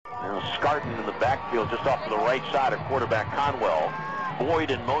Garden in the backfield just off to the right side of quarterback Conwell.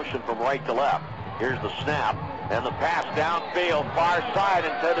 Boyd in motion from right to left. Here's the snap, and the pass downfield, far side,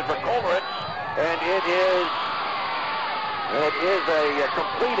 intended for Colditz, and it is a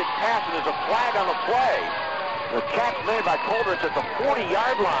completed pass, and there's a flag on the play. The catch made by Colditz at the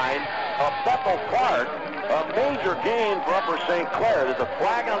 40-yard line of Bethel Park. A major gain for Upper St. Clair. There's a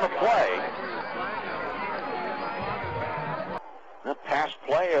flag on the play. A pass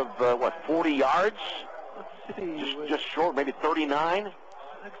play of, 40 yards? Let's see. Just short, maybe 39?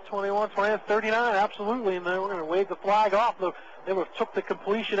 21, 39, absolutely. And then we're going to wave the flag off. They would have took the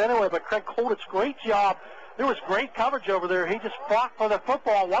completion anyway, but Craig Colditz, great job. There was great coverage over there. He just fought for the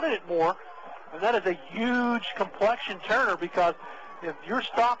football, wanted it more. And that is a huge complexion turner, because if you're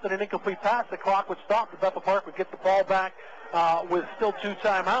stopped at an incomplete pass, the clock would stop. The Bethel Park would get the ball back with still 2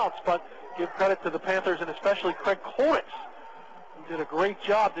 timeouts. But give credit to the Panthers, and especially Craig Colditz, who did a great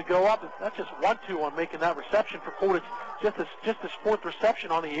job to go up. That's just 1-2 on making that reception for Colditz. Just his 4th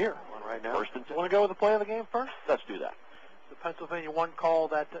reception on the year. Right now. Do you want to go with the play of the game first? Let's do that. The Pennsylvania 1 call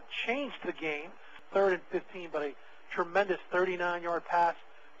that changed the game. 3rd and 15, but a tremendous 39-yard pass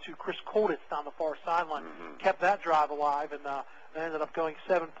to Chris Colditz down the far sideline. Kept that drive alive, and they ended up going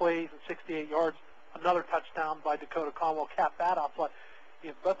 7 plays and 68 yards. Another touchdown by Dakota Conwell capped that off. But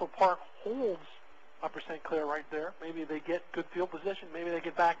if Bethel Park holds Upper St. Clair right there, maybe they get good field position. Maybe they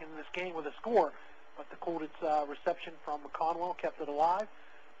get back into this game with a score. But the Colditz reception from Conwell kept it alive,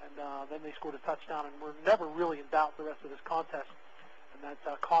 and then they scored a touchdown. And we're never really in doubt the rest of this contest. And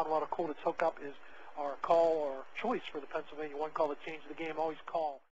that Conwell to Colditz hookup is our call or choice for the Pennsylvania 1 call that changed the game. Always call.